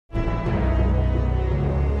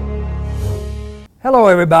Hello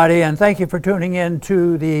everybody, and thank you for tuning in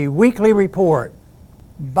to the weekly report.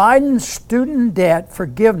 Biden's student debt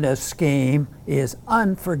forgiveness scheme is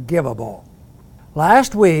unforgivable.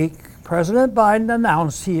 Last week, President Biden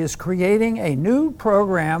announced he is creating a new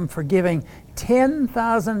program forgiving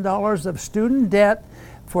 $10,000 of student debt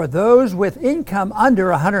for those with income under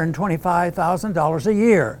 $125,000 a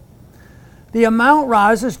year. The amount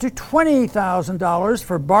rises to $20,000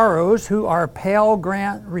 for borrowers who are Pell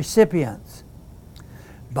Grant recipients.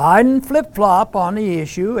 Biden flip-flopped on the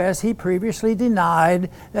issue as he previously denied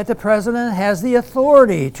that the president has the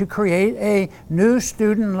authority to create a new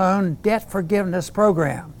student loan debt forgiveness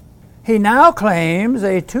program. He now claims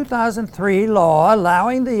a 2003 law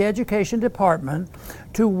allowing the Education Department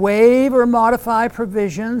to waive or modify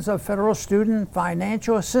provisions of federal student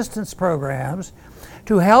financial assistance programs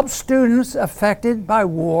to help students affected by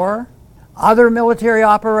war, other military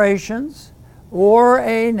operations, or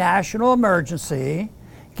a national emergency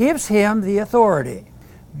gives him the authority.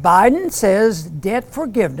 Biden says debt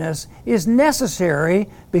forgiveness is necessary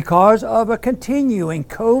because of a continuing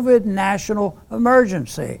COVID national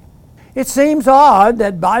emergency. It seems odd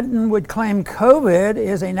that Biden would claim COVID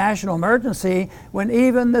is a national emergency when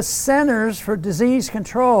even the Centers for Disease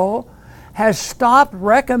Control has stopped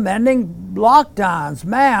recommending lockdowns,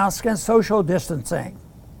 masks, and social distancing.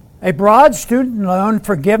 A broad student loan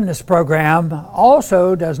forgiveness program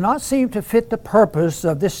also does not seem to fit the purpose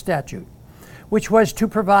of this statute, which was to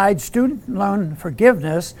provide student loan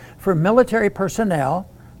forgiveness for military personnel,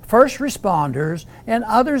 first responders, and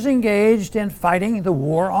others engaged in fighting the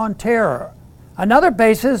war on terror. Another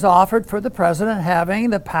basis offered for the president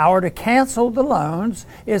having the power to cancel the loans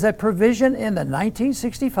is a provision in the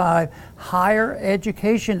 1965 Higher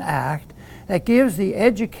Education Act that gives the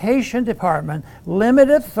Education Department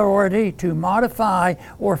limited authority to modify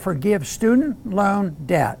or forgive student loan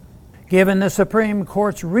debt. Given the Supreme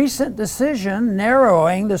Court's recent decision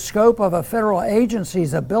narrowing the scope of a federal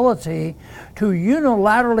agency's ability to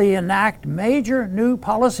unilaterally enact major new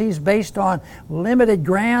policies based on limited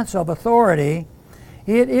grants of authority,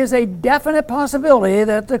 it is a definite possibility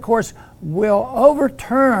that the courts will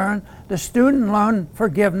overturn the student loan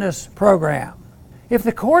forgiveness program. If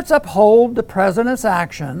the courts uphold the president's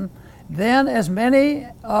action, then as many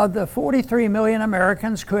of the 43 million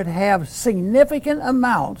Americans could have significant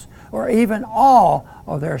amounts or even all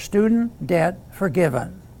of their student debt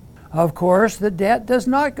forgiven. Of course, the debt does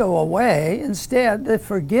not go away. Instead, the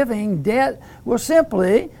forgiving debt will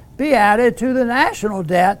simply be added to the national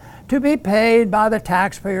debt to be paid by the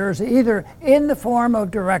taxpayers either in the form of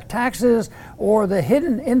direct taxes or the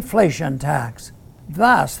hidden inflation tax.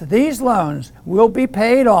 Thus, these loans will be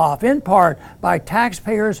paid off in part by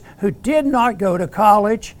taxpayers who did not go to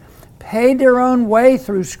college, paid their own way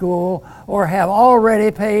through school, or have already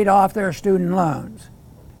paid off their student loans.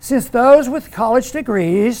 Since those with college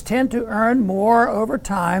degrees tend to earn more over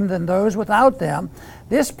time than those without them,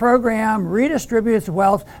 this program redistributes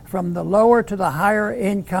wealth from the lower to the higher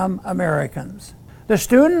income Americans. The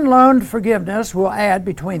student loan forgiveness will add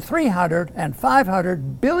between $300 and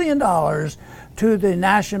 $500 billion to the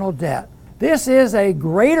national debt. This is a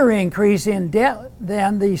greater increase in debt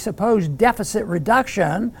than the supposed deficit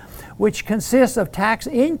reduction, which consists of tax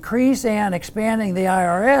increase and expanding the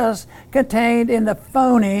IRS contained in the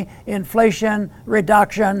phony Inflation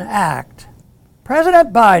Reduction Act.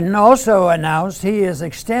 President Biden also announced he is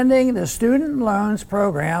extending the student loans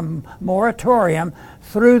program moratorium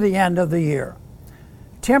through the end of the year.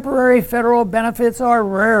 Temporary federal benefits are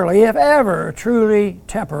rarely, if ever, truly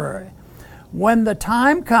temporary. When the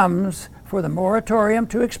time comes for the moratorium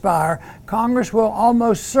to expire, Congress will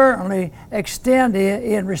almost certainly extend it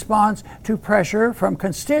in response to pressure from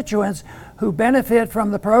constituents who benefit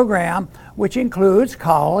from the program, which includes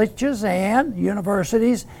colleges and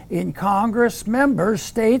universities in Congress members,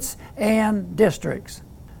 states, and districts.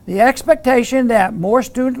 The expectation that more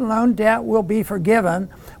student loan debt will be forgiven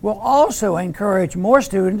will also encourage more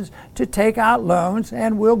students to take out loans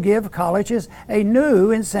and will give colleges a new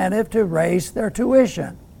incentive to raise their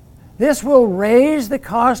tuition. This will raise the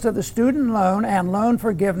cost of the student loan and loan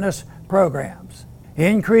forgiveness programs.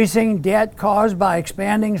 Increasing debt caused by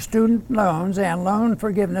expanding student loans and loan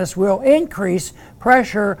forgiveness will increase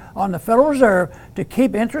pressure on the Federal Reserve to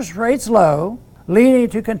keep interest rates low, leading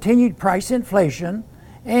to continued price inflation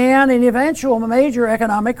and an eventual major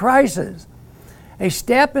economic crisis. A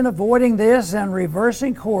step in avoiding this and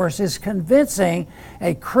reversing course is convincing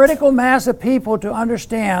a critical mass of people to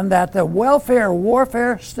understand that the welfare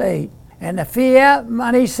warfare state and the fiat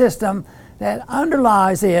money system that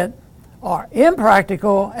underlies it are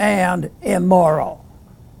impractical and immoral.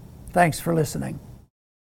 Thanks for listening.